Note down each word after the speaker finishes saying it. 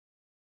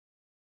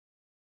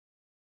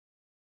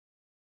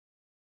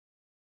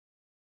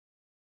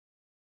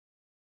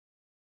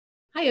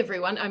Hi,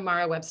 everyone. I'm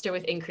Mara Webster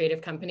with In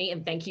Creative Company,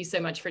 and thank you so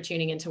much for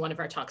tuning into one of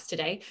our talks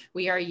today.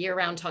 We are a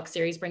year-round talk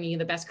series bringing you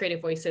the best creative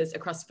voices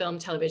across film,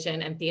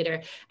 television, and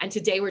theater. And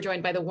today we're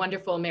joined by the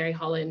wonderful Mary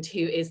Holland,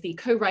 who is the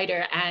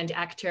co-writer and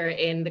actor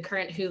in the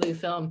current Hulu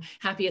film,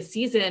 Happiest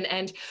Season.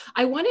 And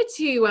I wanted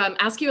to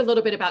ask you a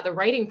little bit about the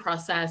writing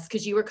process,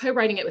 because you were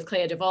co-writing it with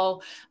Clea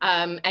Duvall,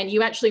 and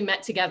you actually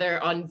met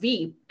together on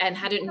Veep and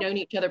hadn't known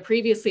each other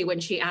previously when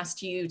she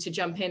asked you to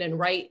jump in and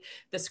write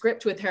the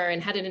script with her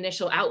and had an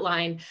initial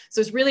outline.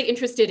 So I was really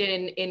interested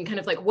in kind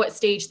of like what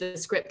stage the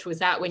script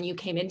was at when you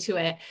came into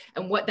it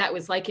and what that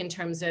was like in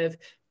terms of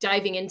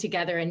diving in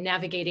together and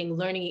navigating,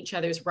 learning each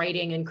other's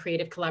writing and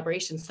creative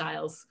collaboration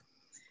styles.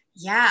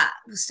 Yeah,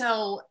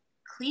 so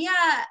Clea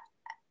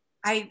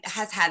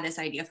has had this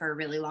idea for a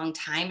really long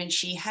time, and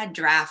she had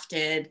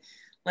drafted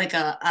like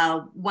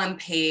a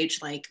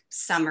one-page like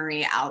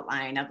summary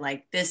outline of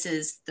like, this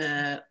is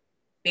the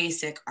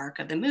basic arc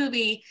of the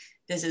movie.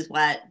 This is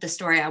what the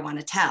story I want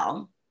to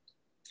tell.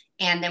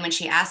 And then when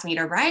she asked me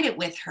to write it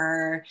with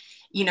her,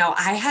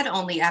 I had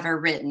only ever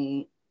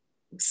written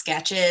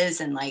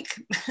sketches and like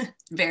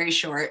very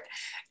short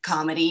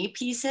comedy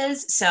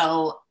pieces.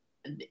 So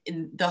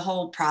the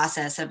whole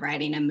process of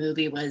writing a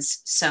movie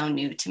was so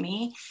new to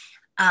me.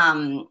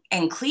 And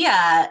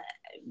Clea,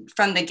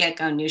 from the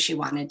get-go, knew she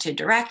wanted to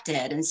direct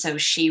it. And so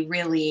she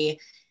really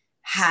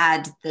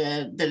had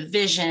the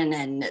vision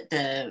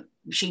and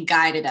she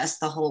guided us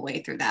the whole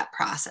way through that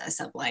process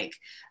of like,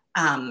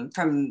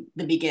 from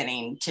the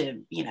beginning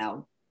to,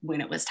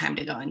 when it was time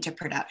to go into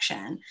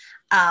production.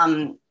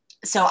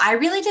 So I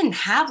really didn't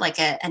have like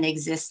an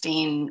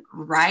existing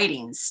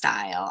writing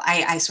style.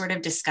 I sort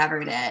of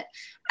discovered it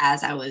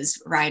as I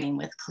was writing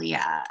with Clea.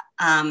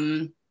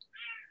 And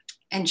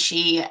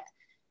she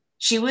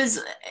was,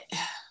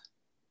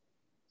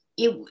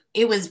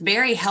 it was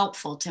very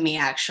helpful to me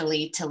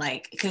actually to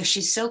like, because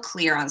she's so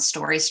clear on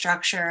story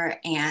structure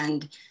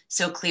and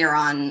so clear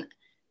on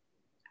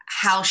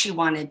how she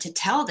wanted to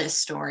tell this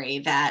story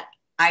that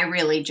I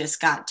really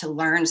just got to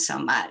learn so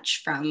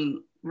much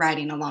from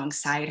writing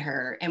alongside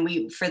her. And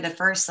we, for the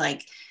first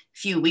like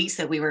few weeks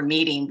that we were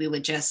meeting, we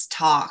would just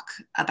talk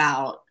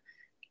about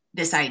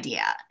this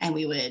idea and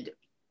we would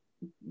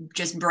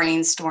just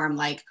brainstorm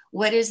like,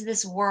 what is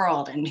this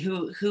world and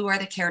who are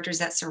the characters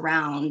that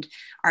surround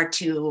our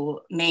two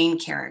main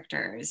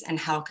characters, and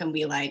how can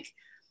we like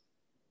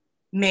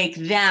make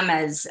them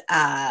as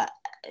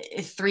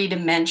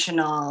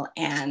three-dimensional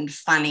and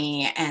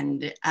funny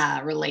and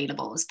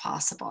relatable as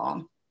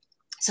possible.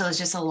 So it was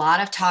just a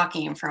lot of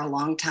talking for a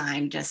long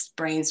time, just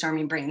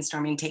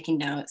brainstorming, taking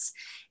notes.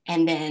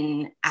 And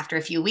then after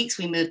a few weeks,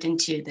 we moved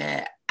into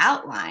the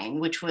outline,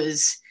 which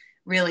was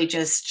really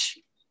just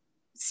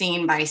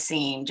scene by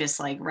scene, just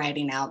like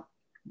writing out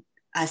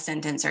a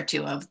sentence or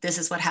two of, this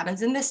is what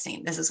happens in this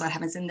scene. This is what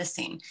happens in this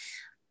scene.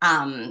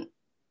 And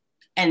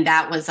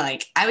that was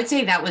like, I would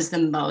say that was the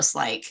most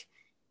like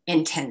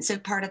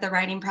intensive part of the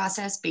writing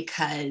process,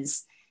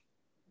 because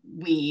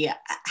we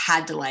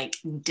had to like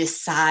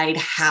decide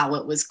how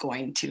it was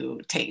going to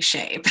take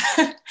shape.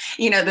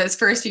 Those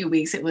first few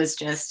weeks, it was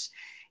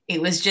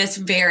just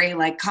very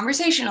like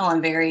conversational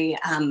and very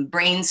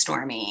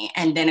brainstormy.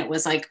 And then it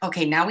was like,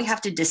 okay, now we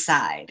have to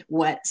decide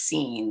what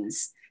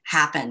scenes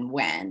happen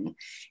when,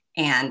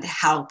 and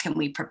how can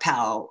we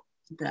propel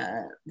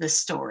the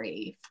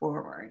story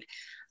forward.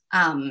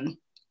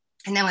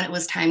 And then when it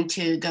was time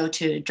to go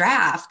to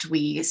draft,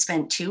 we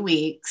spent 2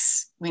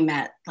 weeks. We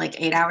met like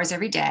 8 hours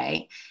every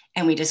day,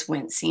 and we just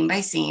went scene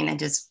by scene and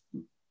just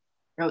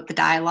wrote the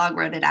dialogue,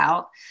 wrote it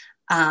out.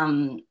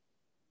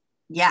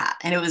 Yeah,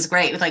 and it was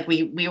great. Like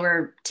we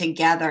were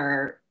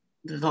together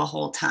the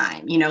whole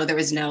time. There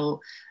was no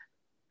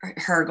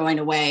her going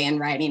away and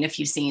writing a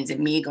few scenes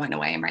and me going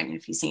away and writing a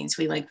few scenes.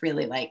 We like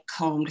really like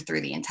combed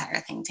through the entire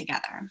thing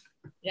together.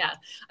 Yeah,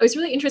 I was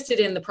really interested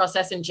in the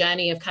process and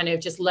journey of kind of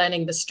just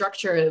learning the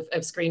structure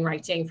of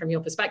screenwriting from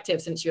your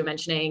perspective, since you were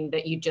mentioning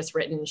that you'd just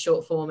written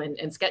short form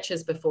and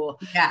sketches before.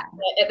 Yeah.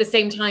 But at the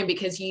same time,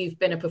 because you've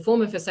been a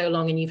performer for so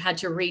long and you've had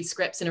to read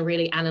scripts in a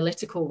really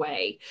analytical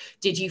way,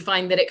 did you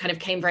find that it kind of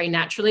came very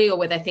naturally, or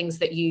were there things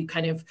that you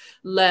kind of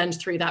learned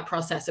through that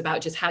process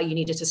about just how you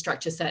needed to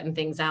structure certain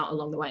things out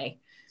along the way?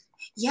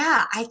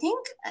 Yeah,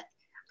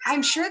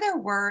 I'm sure there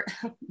were,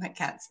 my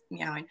cat's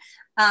meowing.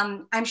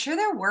 I'm sure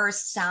there were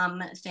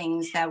some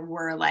things that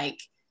were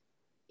like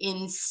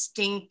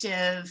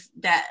instinctive,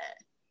 that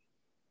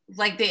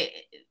like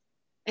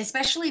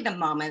especially the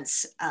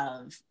moments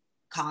of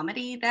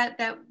comedy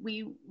that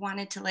we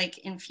wanted to like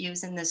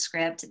infuse in the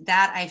script,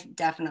 that I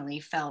definitely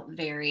felt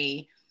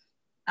very,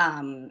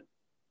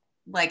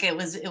 like it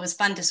was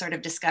fun to sort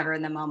of discover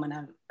in the moment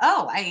of,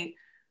 oh,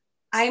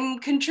 I'm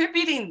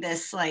contributing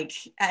this, like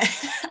I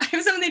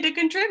have something to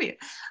contribute.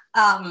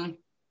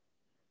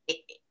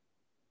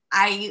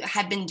 I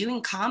had been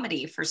doing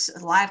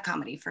live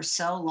comedy for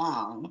so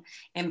long,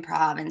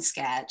 improv and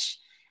sketch,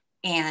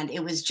 and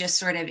it was just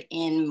sort of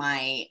in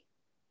my,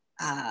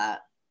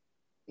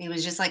 it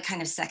was just like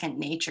kind of second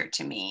nature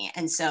to me.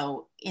 And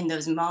so in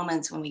those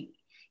moments when we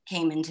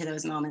came into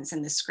those moments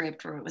in the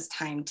script where it was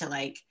time to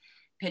like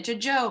pitch a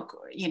joke.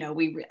 You know,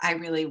 I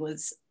really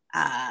was,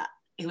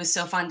 it was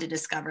so fun to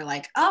discover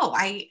like, oh,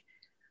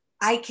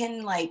 I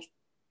can like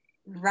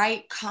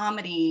write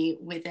comedy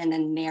within a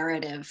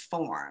narrative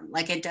form.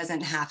 Like it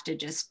doesn't have to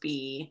just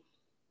be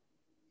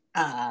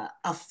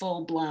a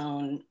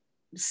full-blown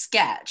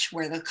sketch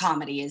where the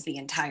comedy is the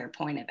entire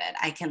point of it.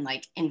 I can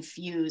like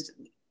infuse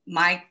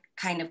my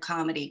kind of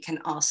comedy can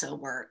also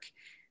work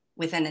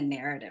within a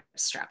narrative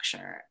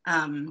structure.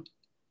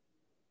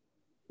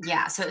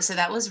 Yeah, so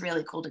that was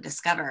really cool to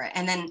discover.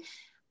 And then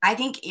I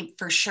think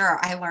for sure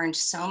I learned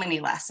so many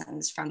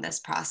lessons from this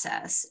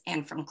process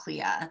and from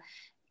Clea,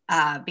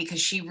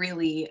 because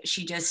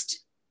she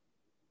just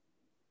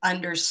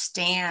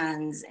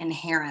understands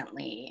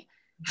inherently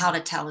how to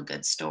tell a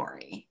good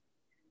story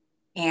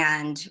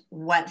and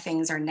what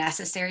things are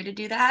necessary to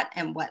do that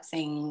and what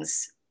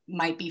things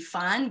might be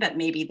fun, but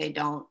maybe they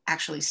don't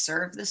actually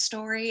serve the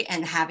story,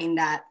 and having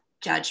that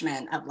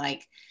judgment of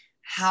like,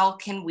 how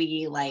can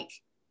we like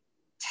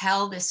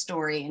tell this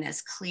story in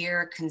as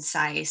clear,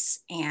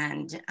 concise,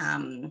 and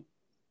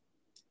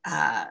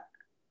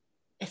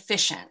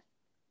efficient,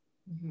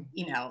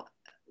 you know,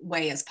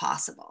 way as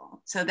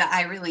possible. So that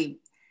I really,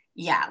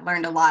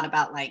 learned a lot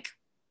about like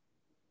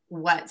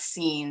what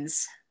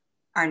scenes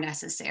are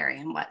necessary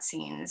and what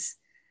scenes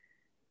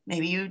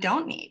maybe you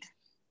don't need.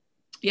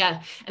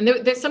 Yeah. And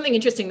there's something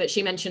interesting that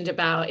she mentioned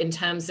about in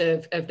terms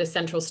of the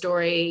central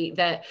story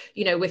that,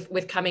 you know,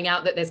 with coming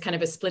out, that there's kind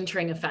of a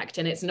splintering effect,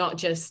 and it's not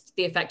just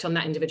the effect on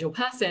that individual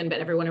person, but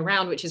everyone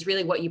around, which is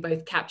really what you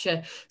both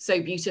capture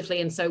so beautifully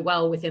and so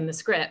well within the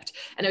script.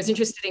 And I was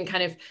interested in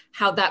kind of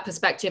how that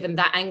perspective and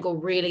that angle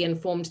really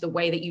informed the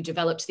way that you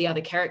developed the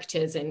other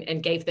characters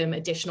and gave them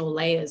additional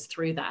layers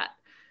through that.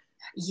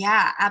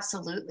 Yeah,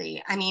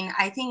 absolutely. I mean,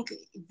 I think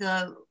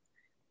the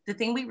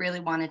thing we really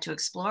wanted to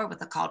explore with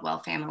the Caldwell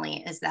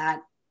family is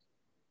that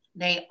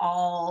they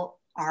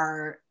all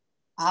are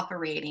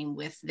operating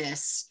with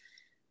this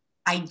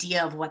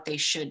idea of what they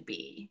should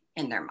be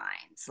in their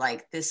minds,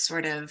 like this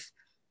sort of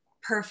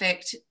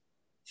perfect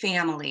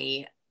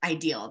family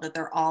ideal that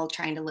they're all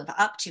trying to live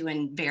up to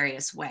in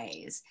various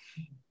ways,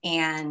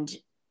 and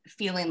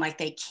feeling like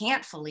they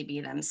can't fully be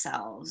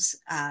themselves,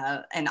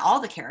 and all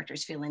the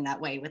characters feeling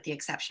that way with the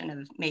exception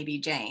of maybe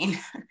Jane.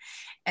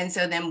 And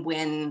so then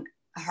when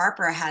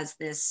Harper has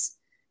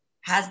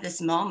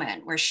this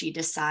moment where she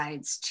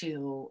decides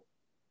to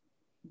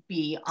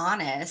be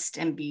honest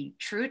and be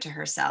true to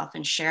herself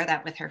and share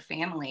that with her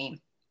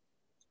family,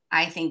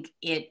 I think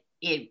it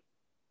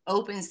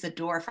opens the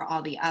door for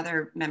all the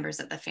other members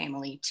of the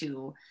family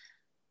to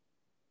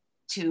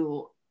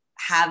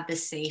have the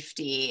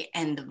safety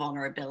and the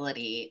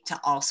vulnerability to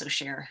also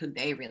share who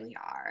they really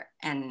are.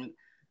 And,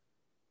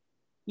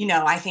 you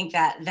know, I think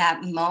that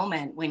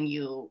moment when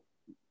you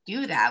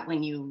do that,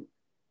 when you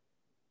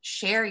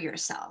share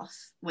yourself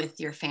with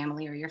your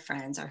family or your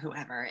friends or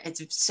whoever,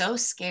 it's so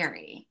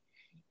scary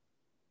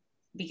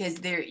because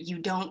you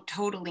don't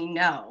totally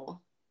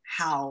know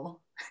how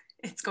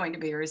it's going to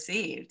be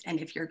received and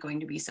if you're going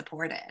to be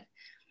supported.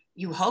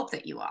 You hope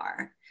that you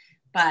are,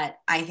 but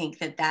I think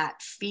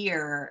that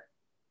fear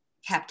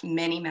kept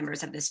many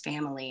members of this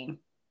family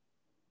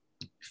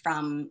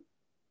from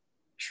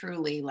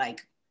truly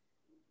like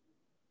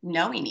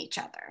knowing each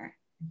other.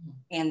 Mm-hmm.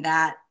 And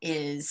that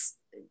is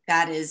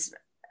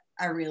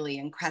a really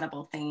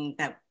incredible thing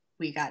that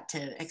we got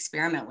to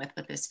experiment with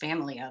this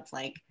family of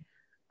like,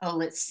 oh,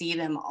 let's see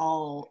them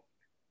all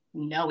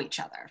know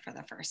each other for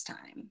the first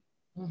time.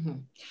 Mm-hmm.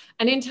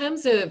 And in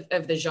terms of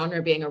the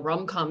genre being a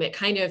rom-com,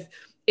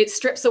 it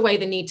strips away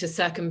the need to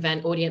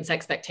circumvent audience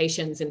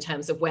expectations in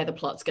terms of where the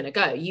plot's going to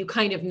go. You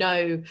kind of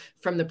know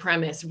from the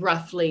premise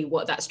roughly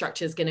what that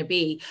structure is going to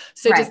be.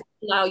 So right. Does it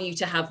allow you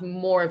to have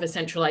more of a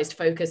centralized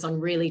focus on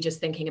really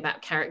just thinking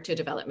about character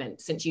development,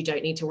 since you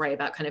don't need to worry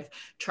about kind of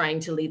trying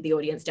to lead the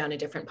audience down a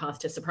different path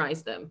to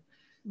surprise them?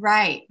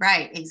 Right,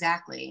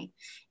 exactly.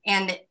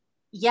 And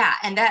yeah,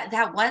 and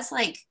that was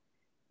like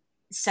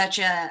such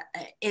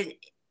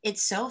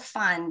it's so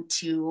fun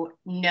to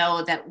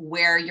know that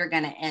where you're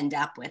going to end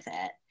up with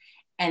it,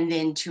 and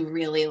then to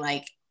really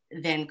like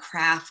then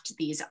craft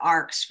these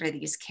arcs for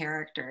these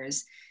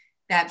characters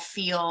that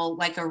feel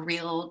like a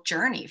real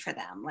journey for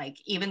them. Like,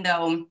 even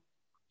though,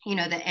 you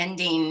know, the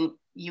ending,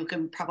 you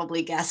can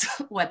probably guess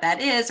what that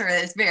is, or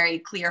it's very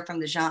clear from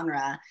the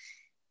genre,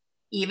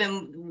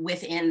 even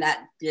within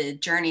the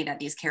journey that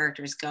these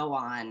characters go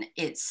on,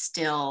 it's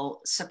still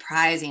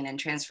surprising and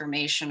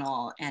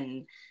transformational.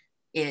 And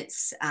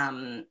it's,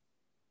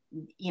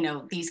 you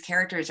know, these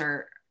characters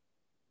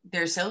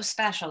they're so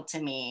special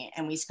to me.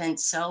 And we spent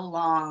so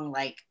long,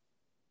 like,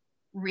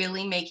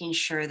 really making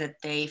sure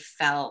that they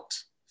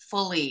felt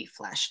fully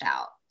fleshed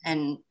out.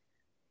 And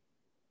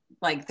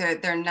like,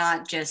 they're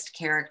not just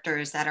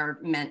characters that are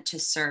meant to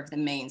serve the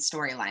main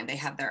storyline. They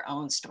have their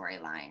own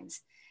storylines.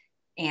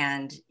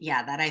 And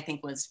yeah, that I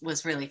think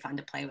was really fun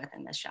to play with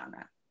in this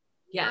genre.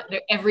 Yeah, no,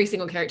 every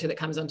single character that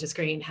comes onto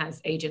screen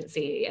has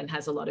agency and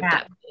has a lot of Yeah.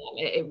 depth.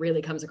 It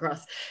really comes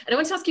across. And I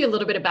want to ask you a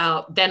little bit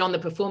about then on the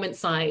performance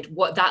side,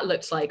 what that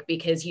looked like,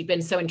 because you've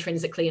been so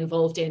intrinsically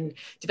involved in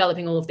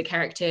developing all of the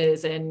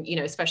characters and, you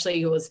know, especially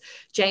yours,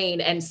 Jane.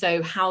 And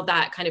so how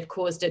that kind of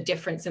caused a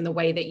difference in the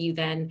way that you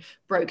then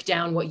broke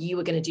down what you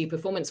were going to do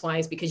performance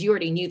wise, because you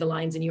already knew the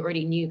lines and you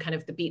already knew kind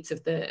of the beats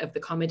of the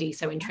comedy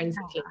so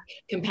intrinsically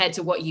compared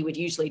to what you would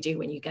usually do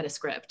when you get a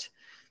script.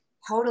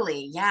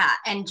 Totally, yeah.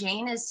 And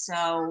Jane is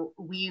so,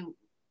 we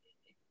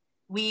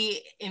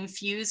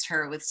infused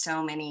her with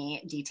so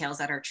many details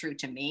that are true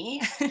to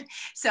me.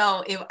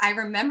 So I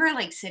remember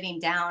like sitting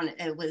down,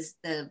 it was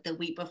the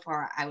week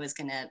before I was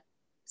gonna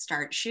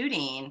start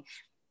shooting,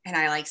 and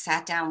I like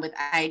sat down with,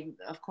 I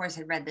of course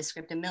had read the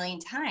script a million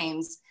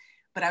times,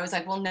 but I was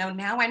like, well, no,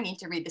 now I need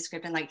to read the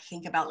script and like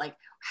think about like,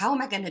 how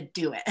am I gonna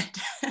do it?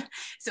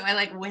 So I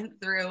like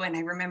went through, and I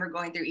remember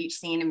going through each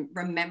scene and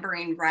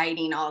remembering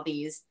writing all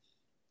these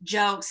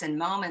jokes and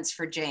moments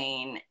for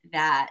Jane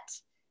that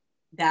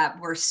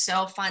were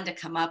so fun to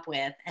come up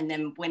with. And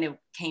then when it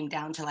came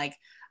down to like,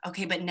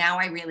 okay, but now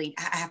I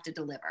have to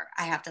deliver.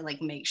 I have to like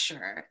make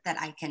sure that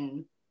I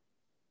can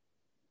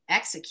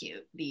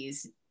execute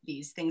these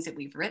things that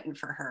we've written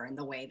for her in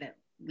the way that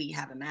we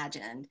have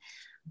imagined.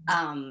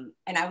 And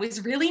I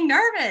was really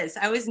nervous.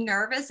 I was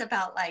nervous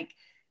about like,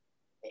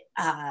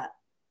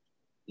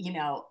 you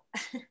know,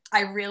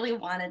 I really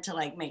wanted to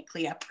like make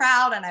Clea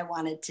proud, and I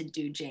wanted to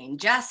do Jane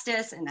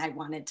justice, and I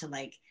wanted to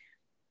like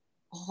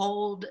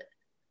hold,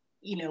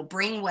 you know,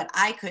 bring what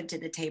I could to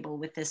the table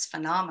with this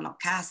phenomenal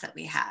cast that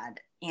we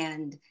had.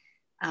 And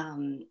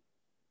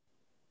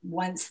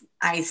once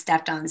I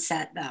stepped on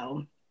set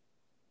though,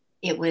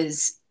 it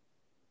was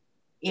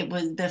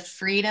the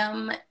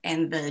freedom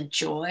and the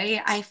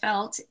joy I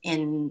felt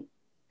in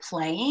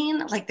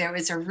playing. Like there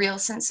was a real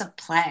sense of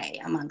play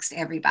amongst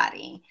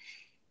everybody.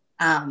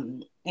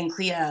 And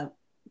Clea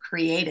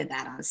created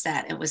that on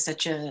set. It was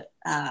such a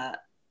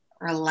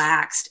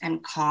relaxed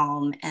and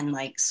calm and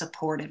like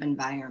supportive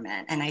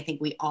environment. And I think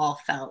we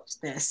all felt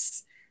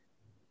this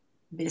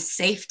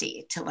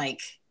safety to like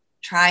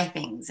try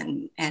things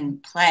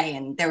and play.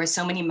 And there were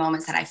so many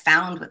moments that I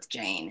found with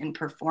Jane in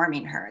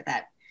performing her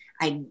that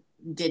I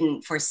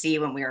didn't foresee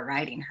when we were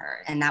writing her.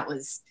 And that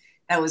was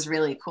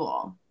really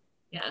cool.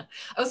 Yeah.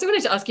 I also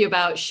wanted to ask you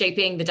about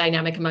shaping the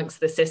dynamic amongst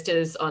the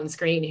sisters on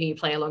screen who you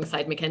play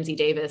alongside Mackenzie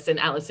Davis and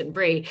Alison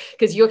Brie,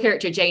 because your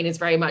character Jane is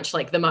very much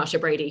like the Marsha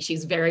Brady.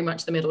 She's very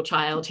much the middle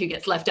child who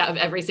gets left out of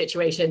every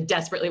situation,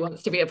 desperately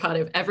wants to be a part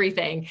of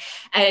everything.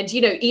 And, you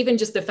know, even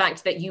just the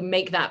fact that you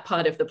make that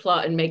part of the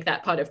plot and make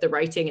that part of the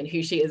writing and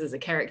who she is as a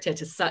character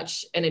to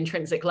such an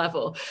intrinsic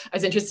level. I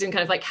was interested in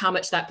kind of like how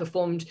much that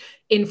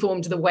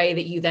informed the way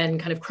that you then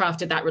kind of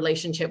crafted that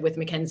relationship with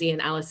Mackenzie and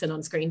Alison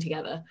on screen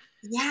together.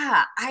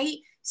 Yeah,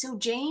 so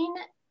Jane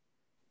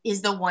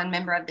is the one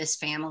member of this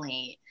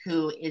family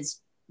who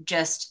is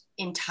just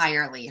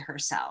entirely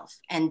herself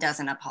and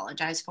doesn't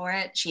apologize for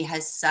it. She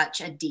has such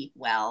a deep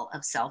well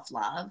of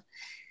self-love.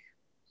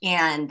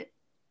 And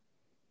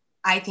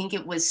I think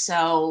it was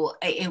so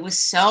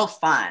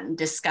fun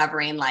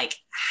discovering like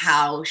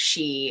how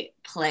she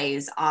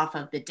plays off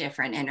of the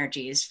different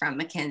energies from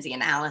Mackenzie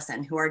and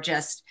Alison, who are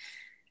just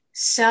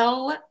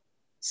so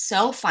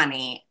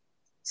funny,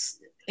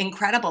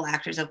 incredible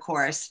actors, of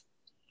course.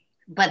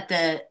 But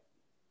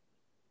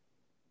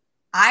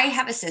I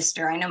have a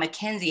sister. I know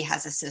Mackenzie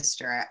has a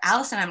sister.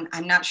 Alison,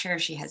 I'm not sure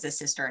if she has a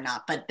sister or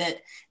not, but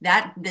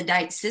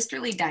the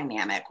sisterly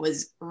dynamic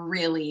was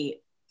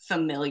really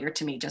familiar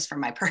to me just from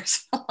my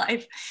personal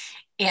life.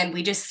 And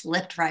we just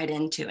slipped right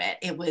into it.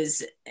 It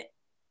was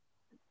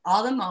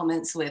all the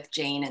moments with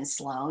Jane and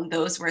Sloane.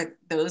 Those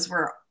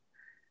were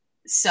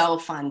so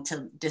fun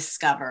to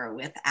discover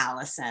with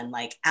Alison.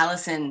 Like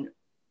Alison,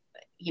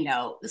 you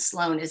know,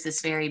 Sloane is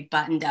this very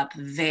buttoned up,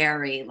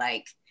 very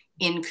like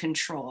in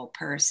control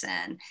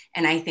person.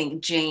 And I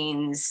think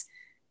Jane's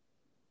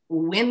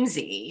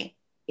whimsy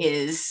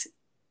is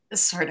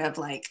sort of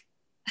like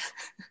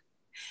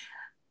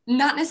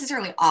not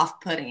necessarily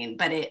off-putting,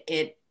 but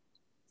it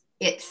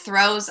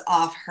throws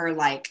off her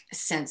like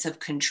sense of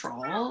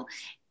control.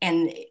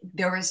 And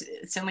there was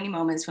so many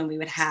moments when we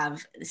would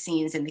have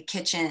scenes in the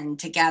kitchen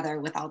together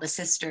with all the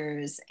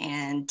sisters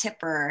and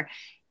Tipper,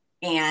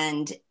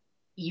 and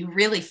you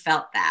really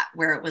felt that,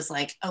 where it was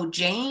like, oh,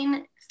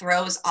 Jane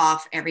throws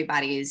off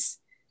everybody's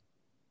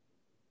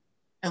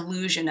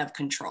illusion of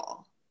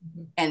control.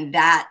 Mm-hmm. And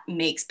that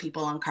makes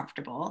people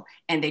uncomfortable,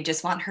 and they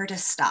just want her to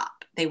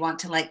stop. They want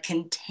to like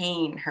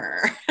contain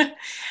her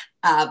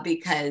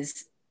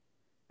because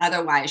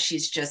otherwise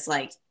she's just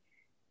like,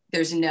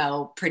 there's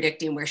no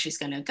predicting where she's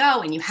going to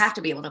go. And you have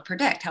to be able to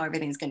predict how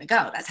everything's going to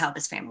go. That's how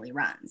this family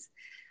runs.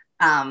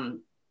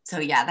 So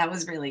yeah, that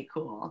was really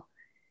cool.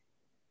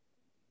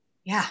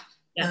 Yeah,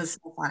 it was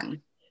so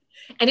fun.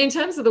 And in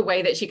terms of the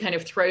way that she kind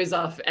of throws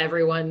off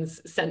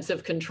everyone's sense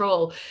of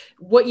control,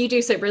 what you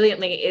do so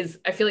brilliantly is,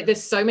 I feel like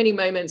there's so many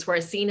moments where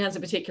a scene has a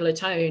particular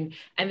tone,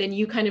 and then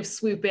you kind of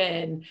swoop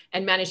in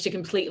and manage to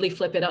completely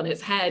flip it on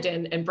its head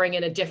and bring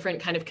in a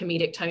different kind of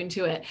comedic tone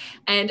to it.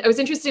 And I was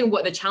interested in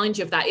what the challenge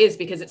of that is,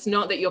 because it's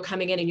not that you're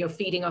coming in and you're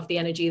feeding off the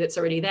energy that's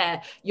already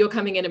there. You're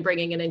coming in and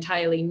bringing an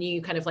entirely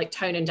new kind of like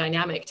tone and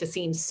dynamic to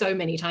scenes so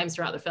many times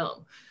throughout the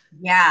film.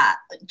 Yeah,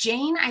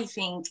 Jane, I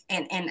think,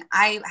 and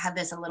I had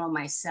this a little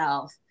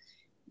myself.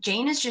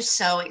 Jane is just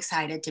so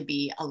excited to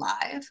be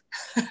alive.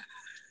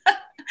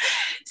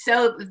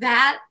 So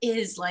that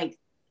is like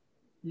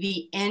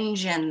the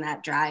engine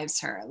that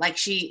drives her. Like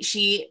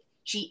she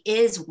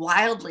is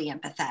wildly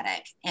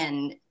empathetic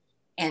and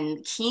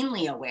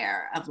keenly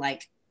aware of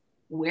like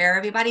where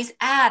everybody's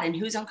at and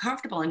who's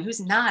uncomfortable and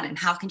who's not, and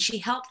how can she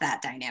help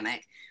that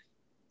dynamic.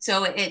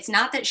 So it's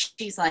not that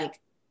she's like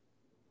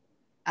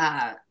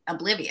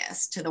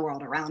oblivious to the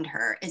world around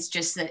her. It's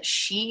just that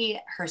she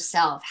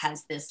herself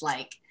has this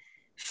like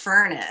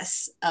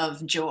furnace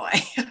of joy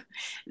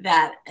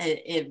that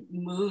it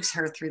moves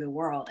her through the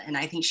world. And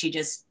I think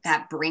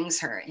that brings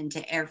her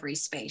into every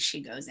space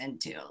she goes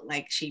into.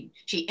 Like she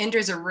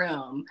enters a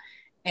room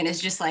and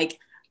is just like,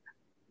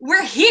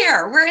 we're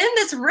here, we're in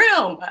this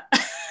room.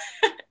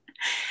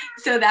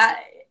 So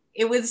that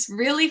it was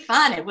really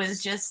fun. It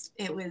was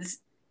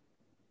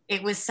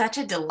such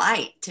a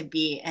delight to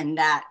be in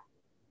that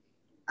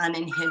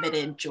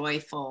uninhibited,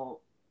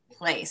 joyful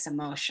place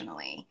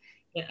emotionally.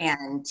 Yeah.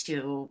 And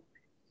to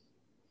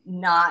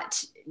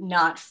not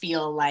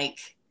feel like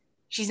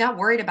she's not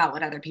worried about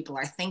what other people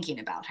are thinking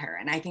about her.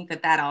 And I think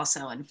that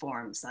also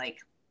informs like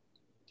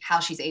how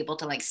she's able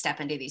to like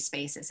step into these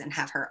spaces and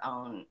have her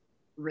own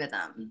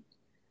rhythm.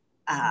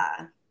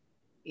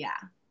 Yeah.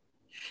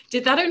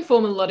 Did that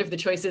inform a lot of the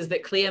choices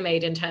that Clea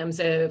made in terms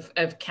of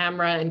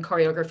camera and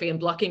choreography and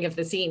blocking of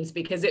the scenes?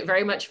 Because it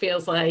very much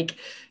feels like,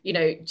 you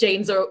know,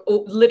 Jane's are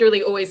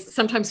literally always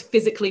sometimes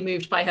physically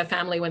moved by her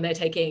family when they're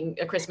taking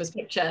a Christmas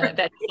picture.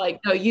 That's like,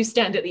 no, you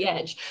stand at the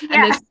edge. Yeah.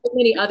 And there's so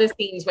many other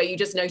scenes where you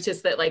just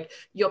notice that like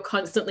you're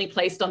constantly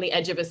placed on the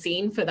edge of a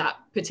scene for that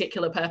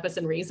particular purpose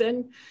and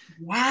reason.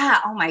 Yeah.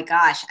 Oh my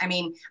gosh. I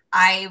mean,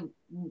 I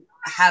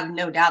have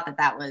no doubt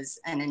that was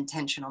an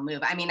intentional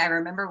move. I mean, I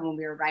remember when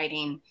we were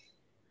writing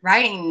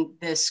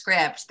the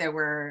script, there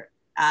were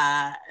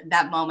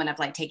that moment of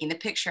like taking the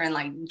picture and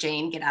like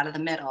Jane get out of the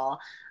middle.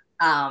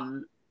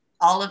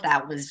 All of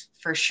that was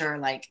for sure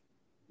like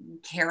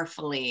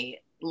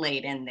carefully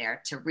laid in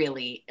there to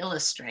really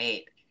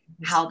illustrate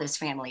how this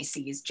family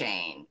sees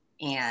Jane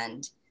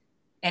and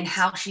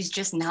how she's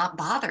just not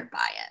bothered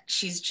by it.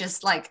 She's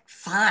just like,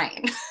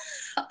 fine.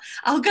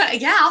 I'll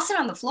sit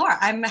on the floor.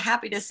 I'm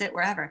happy to sit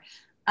wherever.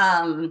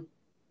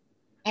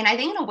 And I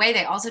think in a way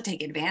they also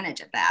take advantage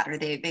of that, or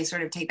they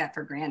sort of take that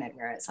for granted,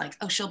 where it's like,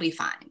 oh, she'll be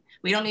fine.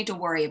 We don't need to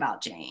worry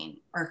about Jane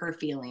or her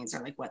feelings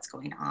or like what's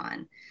going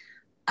on.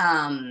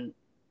 And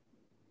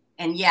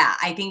yeah,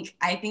 I think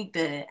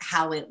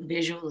how it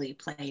visually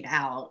played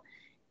out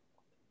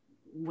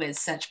was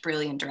such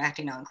brilliant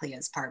directing on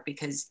Clea's part,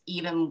 because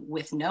even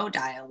with no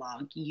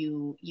dialogue,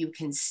 you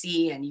can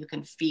see and you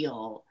can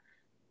feel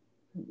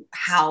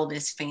how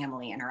this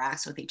family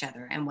interacts with each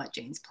other and what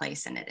Jane's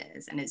place in it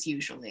is. And it's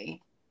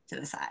usually to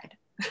the side.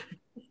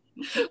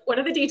 One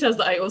of the details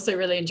that I also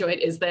really enjoyed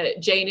is that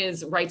Jane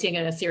is writing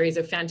a series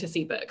of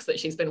fantasy books that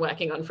she's been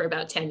working on for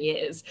about 10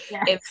 years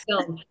in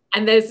film.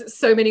 And there's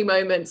so many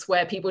moments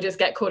where people just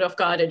get caught off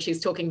guard and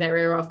she's talking their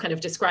ear off, kind of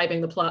describing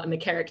the plot and the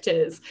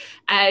characters.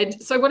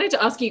 And so I wanted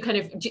to ask you kind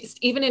of just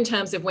even in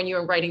terms of when you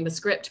were writing the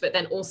script, but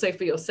then also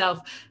for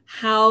yourself,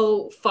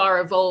 how far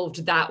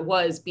evolved that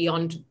was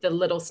beyond the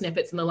little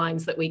snippets and the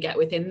lines that we get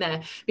within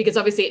there, because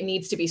obviously it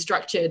needs to be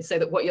structured so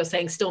that what you're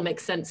saying still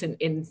makes sense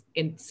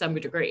in some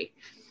degree.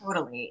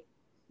 Totally.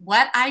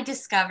 What I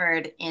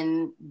discovered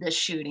in the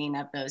shooting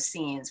of those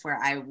scenes where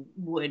I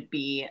would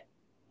be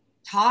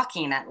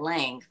talking at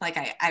length, like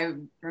I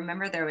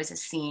remember there was a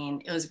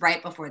scene, it was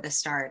right before the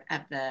start of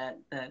the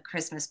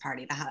Christmas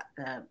party,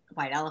 the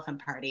White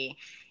Elephant Party.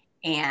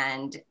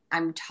 And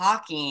I'm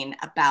talking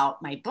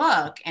about my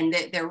book, and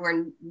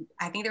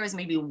I think there was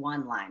maybe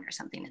one line or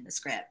something in the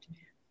script,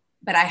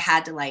 but I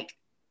had to like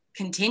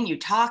continue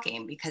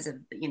talking because of,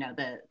 you know,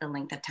 the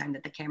length of time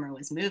that the camera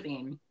was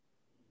moving.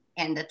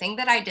 And the thing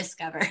that I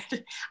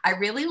discovered, I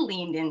really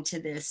leaned into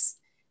this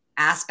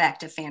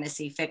aspect of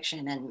fantasy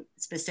fiction, and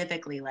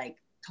specifically like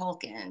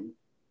Tolkien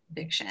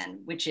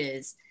fiction, which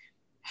is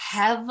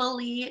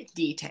heavily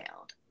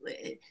detailed,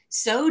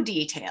 so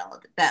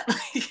detailed that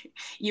like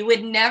you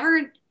would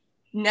never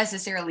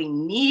necessarily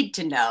need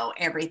to know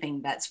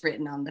everything that's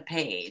written on the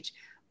page.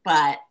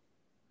 But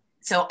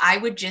so I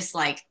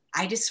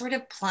just sort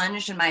of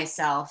plunged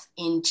myself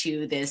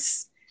into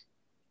this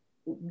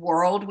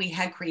world we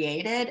had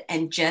created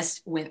and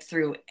just went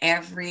through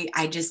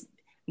I just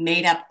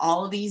made up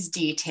all of these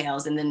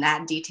details, and then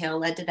that detail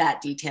led to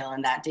that detail,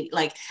 and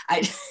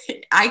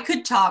I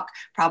could talk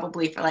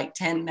probably for like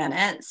 10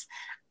 minutes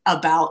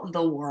about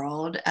the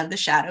world of the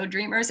shadow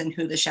dreamers and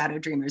who the shadow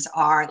dreamers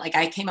are. Like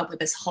I came up with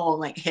this whole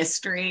like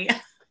history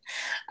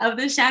of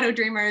the shadow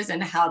dreamers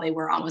and how they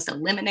were almost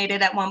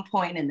eliminated at one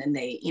point and then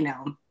they, you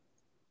know,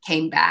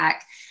 came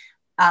back.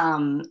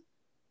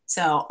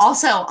 So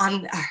also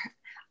on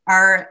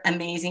our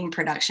amazing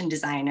production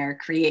designer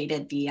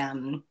created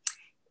the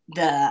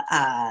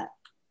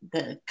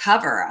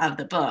cover of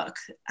the book,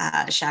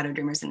 Shadow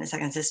Dreamers and the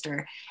Second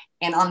Sister.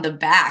 And on the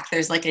back,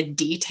 there's like a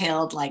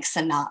detailed like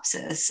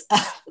synopsis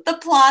of the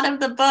plot of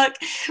the book,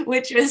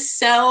 which was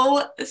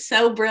so,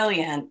 so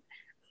brilliant.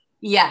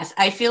 Yes,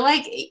 I feel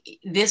like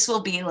this will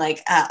be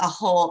like a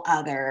whole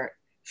other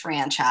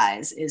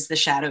franchise is the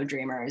Shadow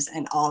Dreamers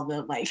and all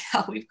the like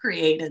how we've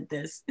created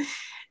this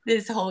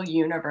whole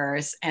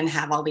universe and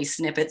have all these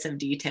snippets of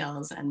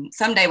details, and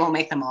someday we'll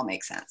make them all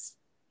make sense.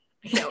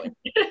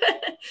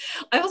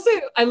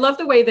 I love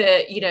the way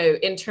that, you know,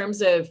 in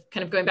terms of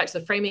kind of going back to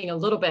the framing a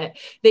little bit,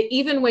 that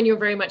even when you're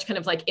very much kind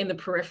of like in the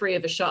periphery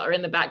of a shot or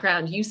in the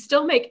background, you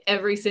still make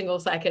every single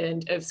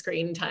second of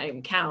screen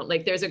time count.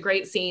 Like there's a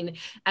great scene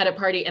at a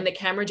party and the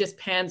camera just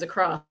pans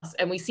across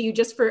and we see you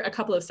just for a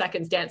couple of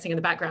seconds dancing in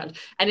the background.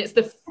 And it's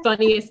the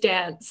funniest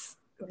dance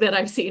that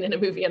I've seen in a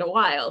movie in a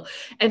while.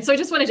 And so I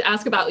just wanted to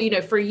ask about, you know,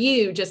 for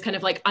you, just kind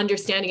of like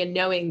understanding and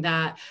knowing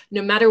that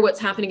no matter what's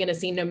happening in a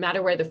scene, no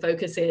matter where the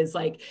focus is,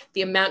 like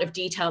the amount of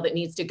detail that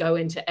needs to go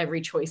into every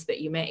choice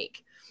that you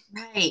make.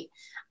 Right.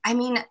 I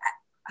mean,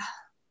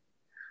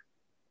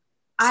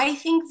 I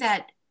think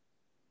that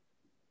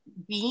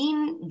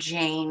being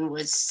Jane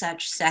was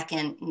such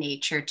second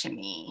nature to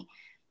me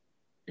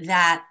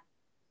that,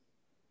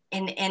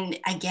 and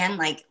again,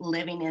 like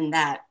living in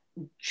that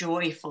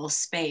joyful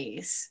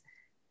space,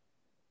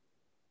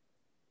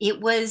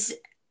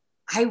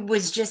 I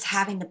was just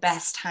having the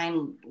best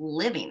time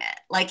living it.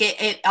 Like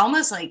it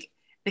almost like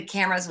the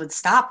cameras would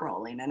stop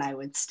rolling and I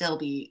would still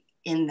be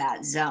in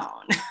that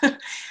zone.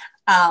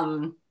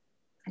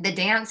 The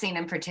dancing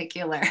in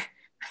particular,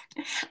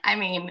 I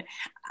mean,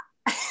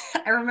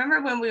 I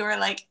remember when we were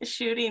like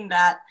shooting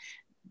that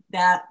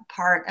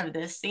part of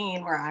this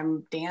scene where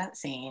I'm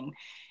dancing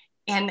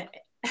and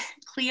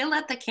Clea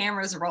let the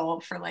cameras roll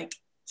for like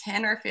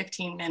 10 or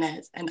 15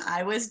 minutes and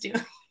I was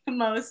doing the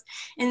most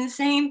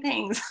insane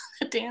things on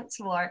the dance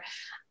floor.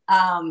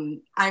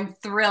 I'm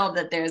thrilled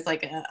that there's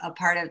like a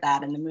part of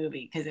that in the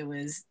movie because it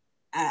was,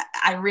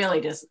 I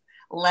really just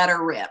let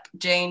her rip.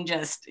 Jane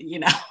just, you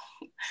know,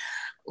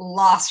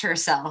 lost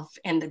herself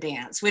in the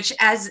dance, which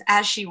as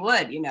she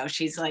would, you know,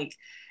 she's like,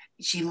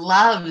 she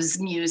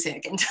loves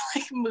music and to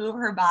like move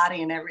her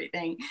body and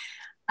everything.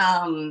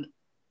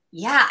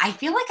 Yeah, I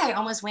feel like I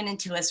almost went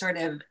into a sort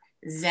of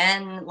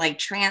Zen, like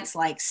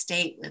trance-like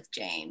state with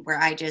Jane, where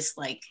I just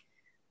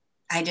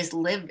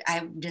lived,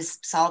 I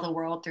just saw the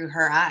world through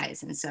her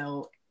eyes. And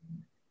so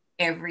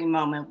every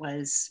moment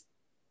was,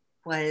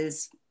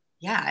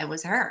 yeah, it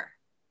was her.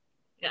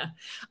 Yeah.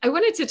 I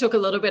wanted to talk a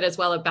little bit as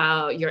well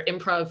about your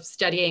improv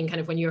studying kind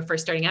of when you were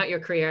first starting out your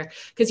career,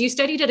 because you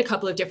studied at a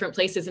couple of different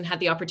places and had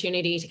the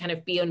opportunity to kind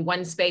of be in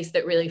one space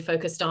that really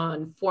focused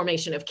on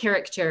formation of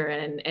character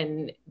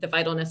and the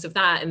vitalness of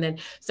that. And then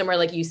somewhere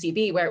like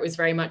UCB, where it was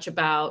very much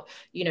about,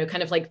 you know,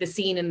 kind of like the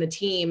scene and the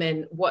team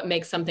and what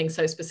makes something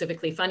so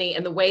specifically funny.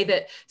 And the way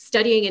that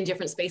studying in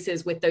different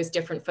spaces with those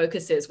different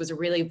focuses was a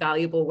really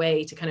valuable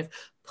way to kind of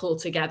pull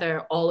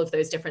together all of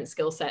those different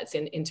skill sets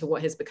into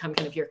what has become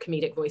kind of your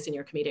comedic voice and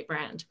your comedic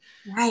brand.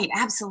 Right,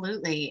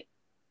 absolutely.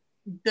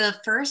 The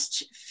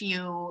first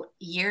few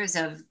years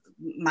of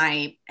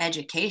my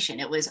education,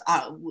 it was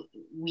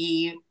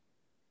we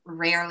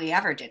rarely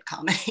ever did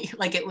comedy.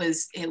 Like it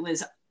was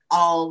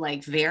all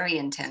like very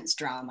intense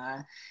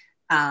drama,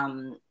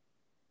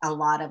 a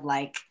lot of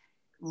like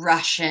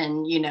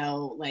Russian, you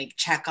know, like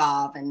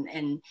Chekhov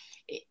and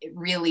it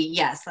really,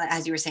 yes,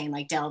 as you were saying,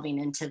 like delving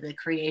into the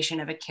creation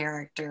of a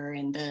character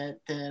and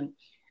the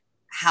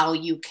how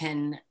you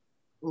can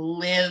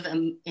live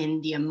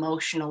in the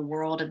emotional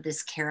world of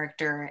this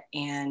character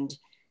and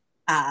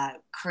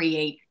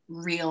create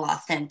real,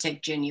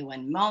 authentic,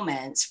 genuine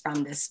moments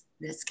from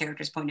this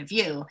character's point of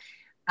view.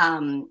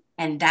 And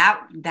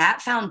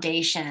that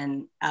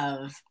foundation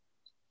of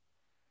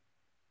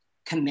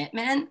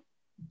commitment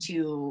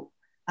to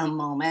a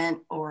moment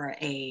or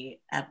a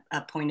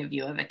point of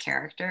view of a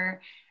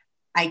character,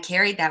 I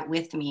carried that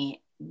with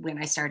me when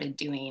I started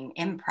doing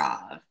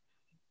improv.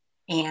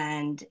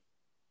 And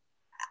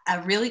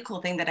a really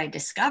cool thing that I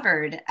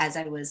discovered as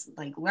I was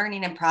like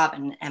learning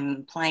improv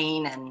and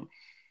playing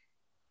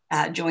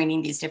and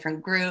joining these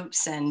different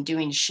groups and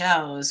doing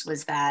shows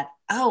was that,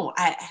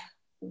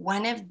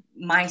 one of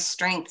my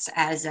strengths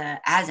as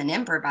an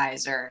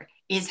improviser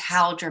is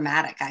how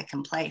dramatic I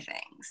can play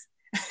things,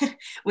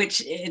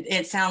 which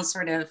it sounds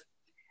sort of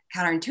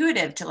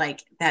counterintuitive to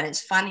like that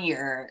it's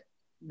funnier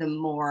the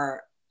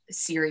more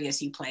serious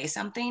you play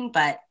something,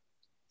 but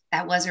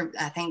that was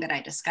a thing that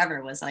I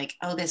discovered was like,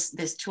 oh, this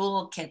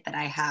toolkit that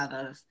I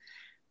have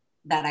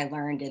that I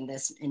learned in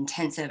this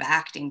intensive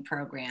acting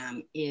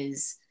program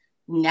is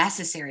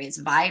necessary. It's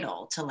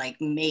vital to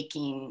like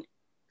making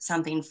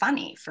something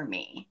funny for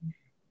me.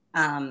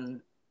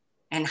 and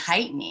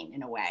heightening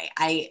in a way.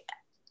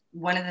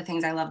 One of the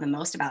things I love the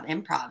most about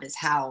improv is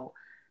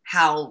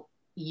how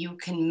you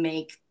can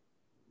make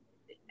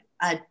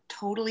a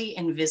totally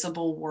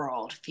invisible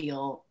world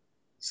feel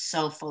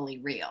so fully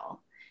real.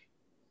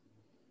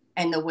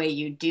 And the way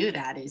you do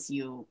that is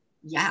you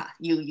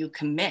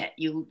commit,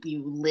 you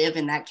live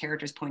in that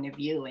character's point of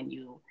view, and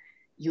you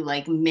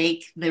like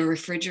make the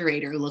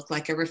refrigerator look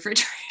like a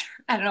refrigerator.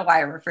 I don't know why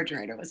a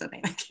refrigerator was a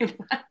thing that came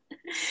up,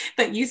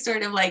 but you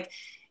sort of like,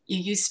 you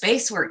use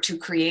space work to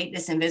create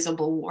this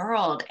invisible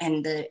world,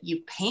 and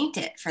you paint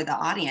it for the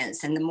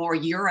audience. And the more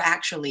you're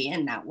actually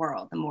in that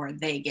world, the more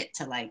they get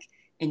to like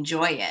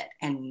enjoy it.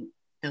 And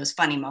those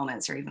funny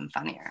moments are even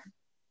funnier.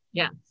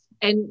 Yeah.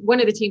 And one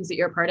of the teams that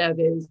you're part of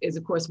is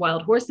of course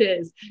Wild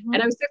Horses. Mm-hmm.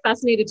 And I was so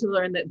fascinated to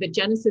learn that the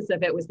genesis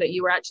of it was that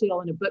you were actually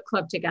all in a book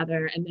club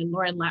together, and then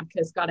Lauren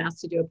Lapkus got asked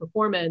to do a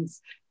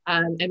performance,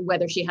 and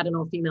whether she had an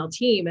all-female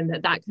team, and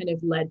that kind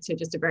of led to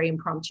just a very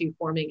impromptu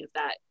forming of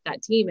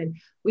that team. And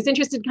was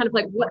interested kind of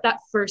like what that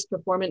first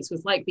performance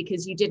was like,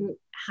 because you didn't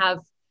have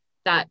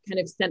that kind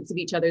of sense of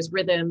each other's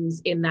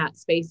rhythms in that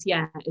space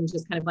yet, and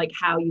just kind of like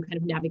how you kind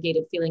of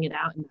navigated feeling it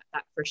out in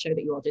that first show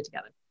that you all did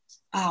together.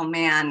 Oh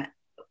man,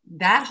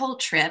 that whole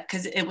trip,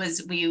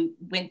 because we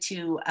went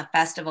to a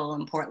festival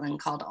in Portland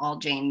called All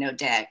Jane No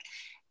Dick,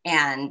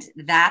 and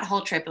that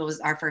whole trip, it was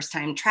our first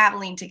time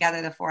traveling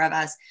together, the four of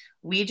us.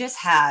 We just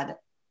had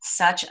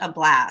such a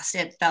blast.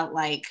 It felt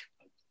like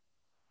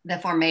the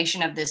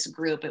formation of this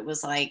group. It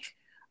was like,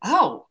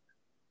 oh,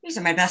 these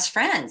are my best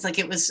friends. Like,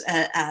 it was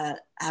a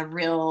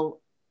real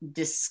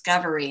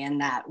discovery in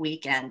that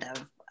weekend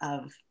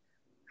of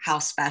how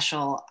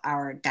special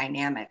our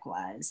dynamic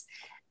was.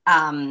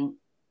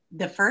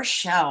 The first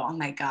show, oh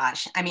my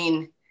gosh. I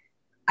mean,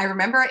 I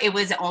remember it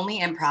was only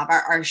improv.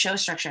 Our show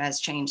structure has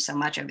changed so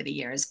much over the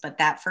years, but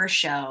that first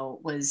show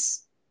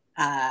was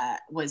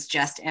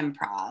just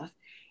improv.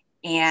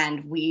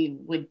 And we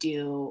would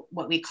do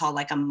what we call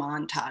like a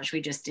montage.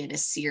 We just did a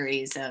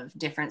series of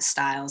different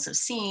styles of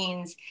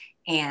scenes,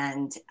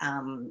 and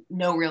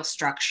no real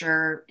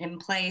structure in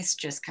place,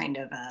 just kind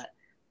of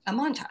a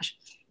montage.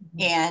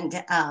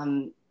 Mm-hmm.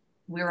 And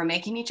we were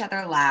making each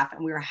other laugh,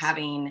 and we were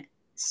having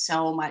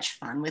so much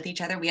fun with each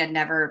other. We had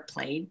never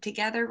played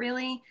together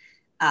really.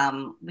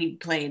 We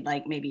played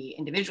like maybe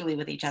individually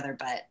with each other,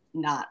 but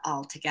not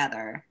all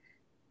together.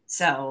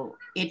 So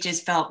it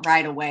just felt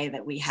right away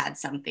that we had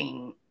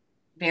something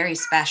very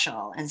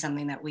special and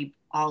something that we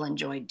all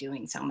enjoyed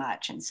doing so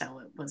much. And so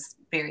it was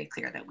very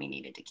clear that we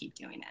needed to keep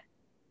doing it.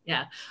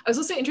 Yeah. I was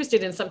also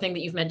interested in something that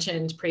you've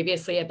mentioned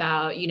previously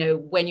about,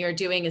 when you're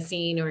doing a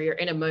scene or you're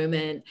in a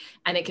moment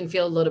and it can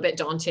feel a little bit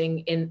daunting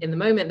in the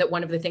moment, that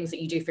one of the things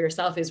that you do for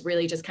yourself is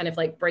really just kind of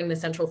like bring the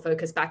central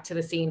focus back to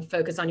the scene,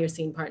 focus on your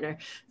scene partner,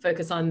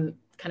 focus on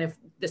kind of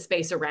the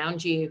space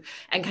around you,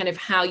 and kind of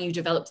how you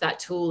developed that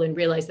tool and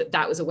realized that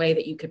that was a way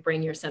that you could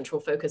bring your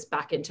central focus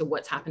back into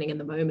what's happening in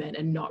the moment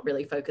and not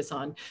really focus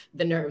on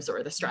the nerves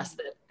or the stress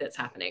that's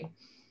happening.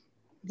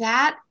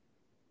 That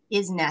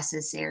is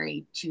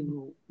necessary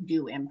to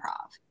do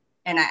improv.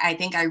 And I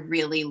think I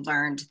really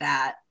learned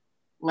that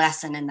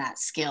lesson and that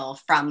skill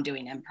from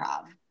doing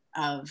improv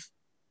of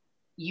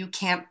you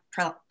can't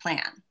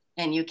plan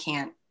and you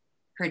can't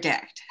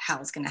predict how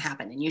it's going to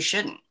happen, and you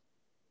shouldn't.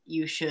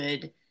 You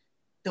should,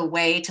 the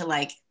way to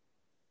like,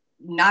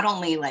 not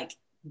only like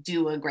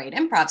do a great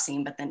improv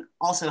scene, but then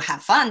also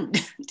have fun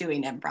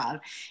doing improv,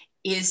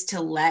 is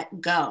to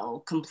let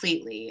go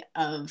completely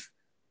of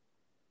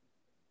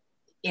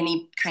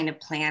any kind of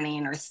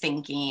planning or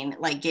thinking.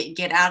 Like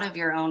get out of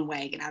your own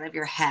way, get out of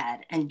your head,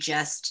 and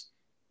just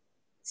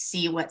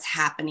see what's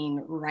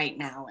happening right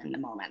now in the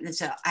moment. And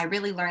so I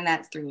really learned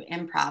that through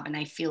improv, and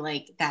I feel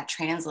like that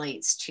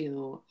translates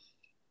to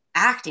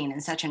acting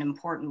in such an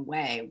important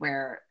way,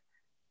 where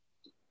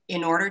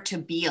in order to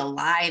be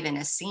alive in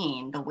a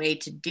scene, the way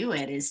to do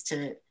it is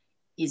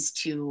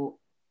to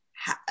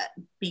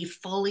be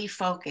fully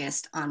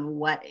focused on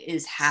what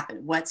is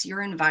happening. What's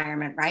your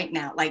environment right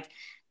now? Like,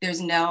 there's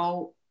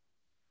no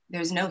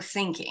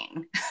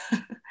thinking.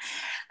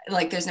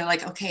 Like, there's no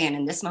like, okay, and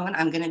in this moment,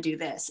 I'm going to do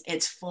this.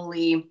 It's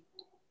fully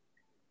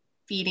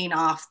feeding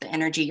off the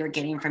energy you're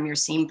getting from your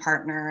scene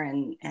partner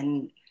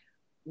and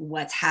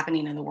what's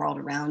happening in the world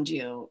around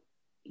you.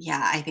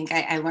 Yeah, I think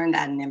I learned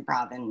that in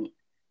improv, and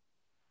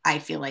I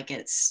feel like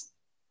it's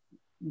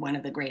one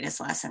of the greatest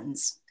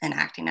lessons in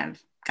acting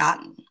I've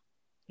gotten.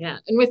 Yeah.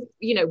 And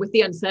with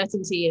the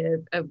uncertainty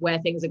of where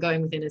things are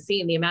going within a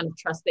scene, the amount of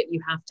trust that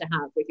you have to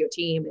have with your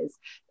team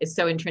is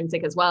so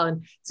intrinsic as well.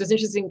 And so it's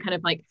interesting kind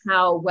of like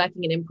how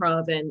working in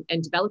improv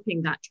and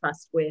developing that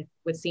trust with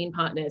scene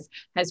partners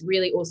has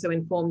really also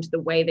informed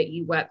the way that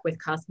you work with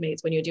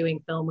castmates when you're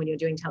doing film, when you're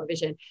doing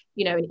television,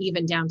 and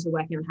even down to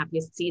working on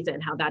Happiest season,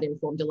 how that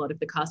informed a lot of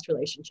the cast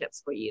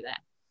relationships for you there.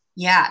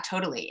 Yeah,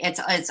 totally.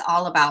 It's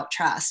all about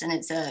trust, and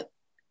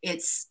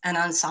it's an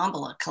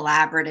ensemble, a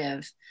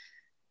collaborative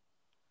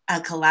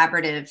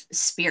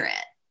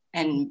spirit.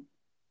 And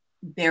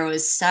there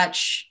was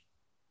such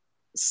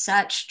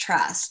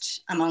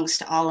trust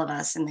amongst all of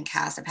us in the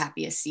cast of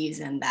Happiest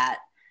season that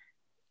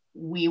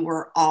we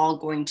were all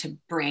going to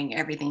bring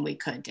everything we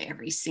could to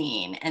every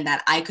scene, and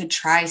that I could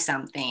try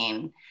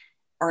something,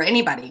 or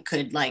anybody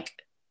could like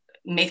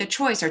make a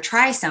choice or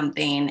try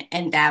something,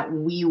 and that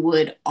we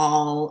would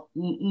all,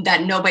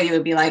 that nobody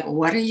would be like,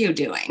 what are you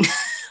doing?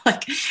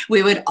 Like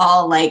we would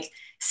all like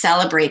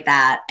celebrate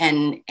that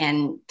and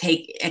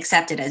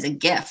accept it as a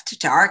gift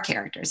to our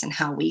characters and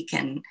how we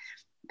can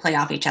play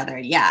off each other.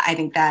 Yeah, I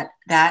think that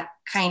that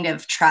kind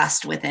of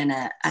trust within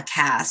a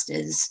cast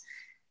is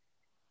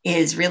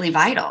really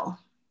vital.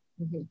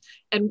 Mm-hmm.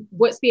 And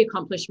what's the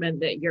accomplishment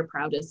that you're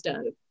proudest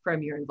of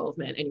from your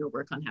involvement in your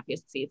work on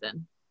Happiest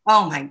season?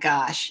 Oh my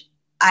gosh.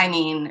 I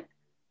mean,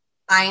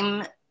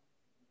 I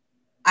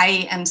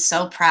am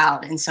so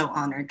proud and so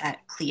honored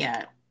that Clea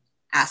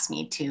asked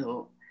me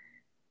to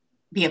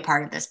be a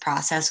part of this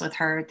process with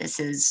her. This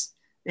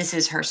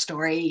is her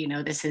story. You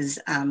know, this is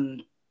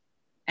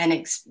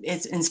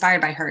it's inspired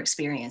by her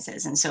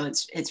experiences, and so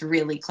it's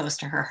really close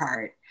to her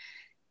heart.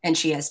 And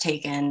she has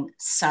taken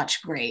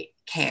such great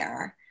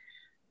care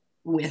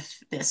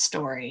with this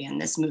story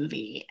and this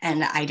movie.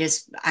 And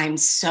I'm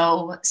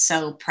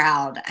so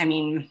proud. I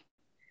mean,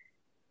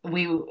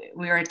 we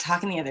were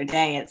talking the other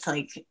day. It's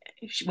like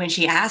when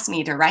she asked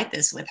me to write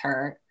this with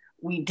her,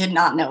 we did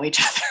not know each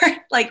other.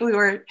 Like we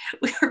were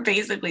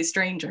basically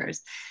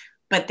strangers,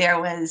 but there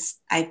was,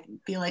 I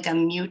feel like, a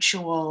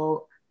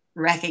mutual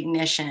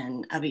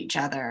recognition of each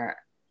other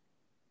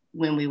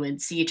when we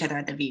would see each other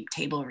at the Veep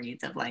table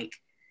reads of like,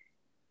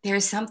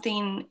 there's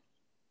something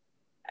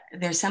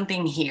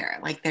here.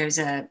 Like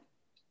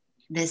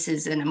this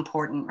is an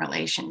important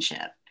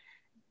relationship.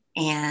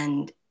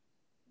 And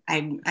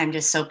I'm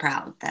just so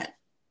proud that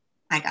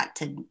I got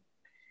to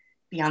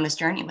be on this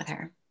journey with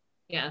her.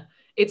 Yeah,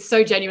 it's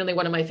so genuinely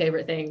one of my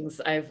favorite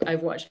things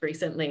I've watched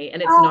recently,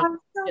 and it's not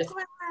just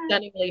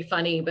stunningly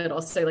funny, but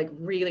also like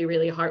really,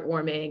 really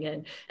heartwarming,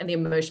 and the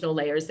emotional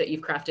layers that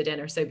you've crafted in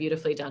are so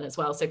beautifully done as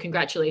well. So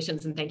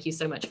congratulations, and thank you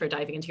so much for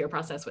diving into your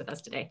process with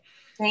us today.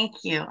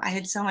 Thank you. I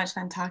had so much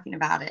fun talking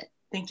about it.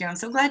 Thank you. I'm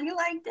so glad you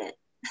liked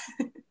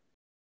it.